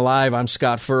California Live. I'm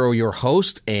Scott Furrow, your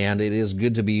host, and it is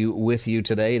good to be with you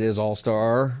today. It is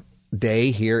All-Star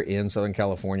Day here in Southern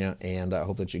California, and I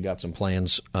hope that you got some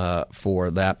plans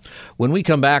for that. When we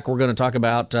come back, we're going to talk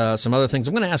about some other things.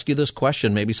 I'm going to ask you this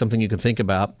question, maybe something you can think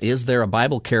about. Is there a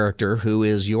Bible character who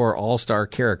is your all-star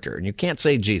character? And you can't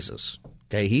say Jesus.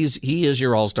 Okay, he is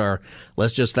your all-star.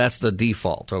 That's the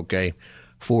default, okay?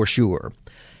 For sure.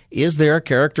 Is there a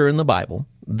character in the Bible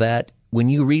that when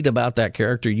you read about that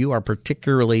character, you are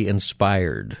particularly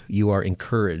inspired, you are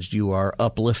encouraged, you are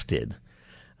uplifted?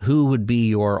 Who would be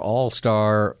your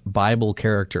all-star Bible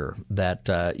character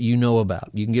that you know about?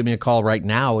 You can give me a call right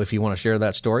now if you want to share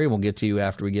that story. We'll get to you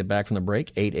after we get back from the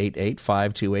break.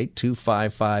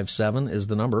 888-528-2557 is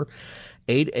the number.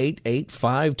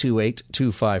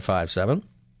 888-528-2557.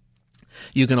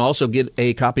 You can also get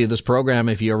a copy of this program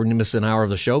if you ever miss an hour of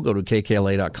the show. Go to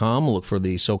kkla.com, look for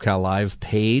the SoCal Live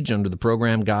page under the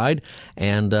program guide,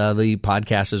 and the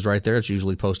podcast is right there. It's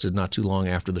usually posted not too long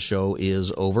after the show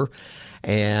is over.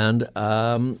 And,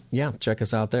 check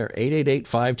us out there.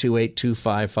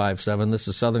 888-528-2557. This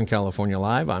is Southern California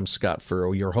Live. I'm Scott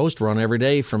Furrow, your host. We're on every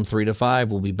day from 3 to 5.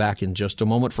 We'll be back in just a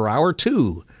moment for Hour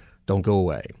 2. Don't go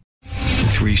away.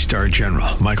 3-star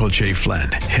General Michael J.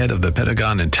 Flynn, head of the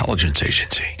Pentagon Intelligence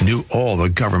Agency, knew all the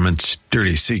government's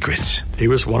dirty secrets. He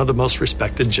was one of the most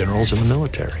respected generals in the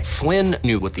military. Flynn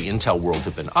knew what the intel world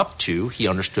had been up to. He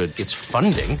understood its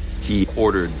funding. He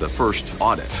ordered the first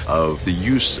audit of the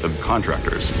use of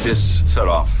contractors. This set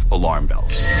off alarm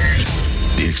bells.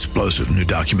 The explosive new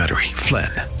documentary, Flynn,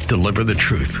 Deliver the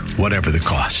Truth, Whatever the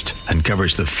Cost,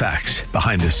 uncovers the facts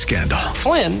behind this scandal.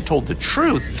 Flynn told the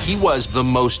truth. He was the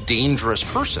most dangerous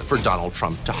person for Donald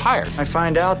Trump to hire. I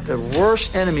find out the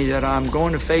worst enemy that I'm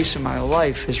going to face in my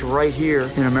life is right here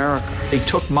in America. They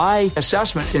took my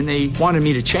assessment and they wanted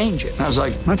me to change it. And I was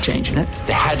like, I'm not changing it.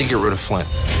 They had to get rid of Flynn.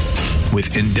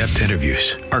 With in-depth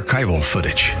interviews, archival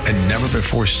footage, and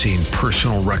never-before-seen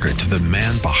personal records of the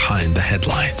man behind the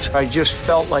headlines. I just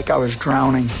felt like I was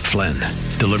drowning. Flynn,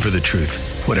 Deliver the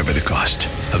Truth, Whatever the Cost.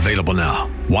 Available now.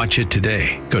 Watch it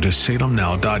today. Go to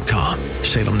salemnow.com.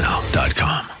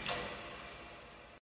 salemnow.com.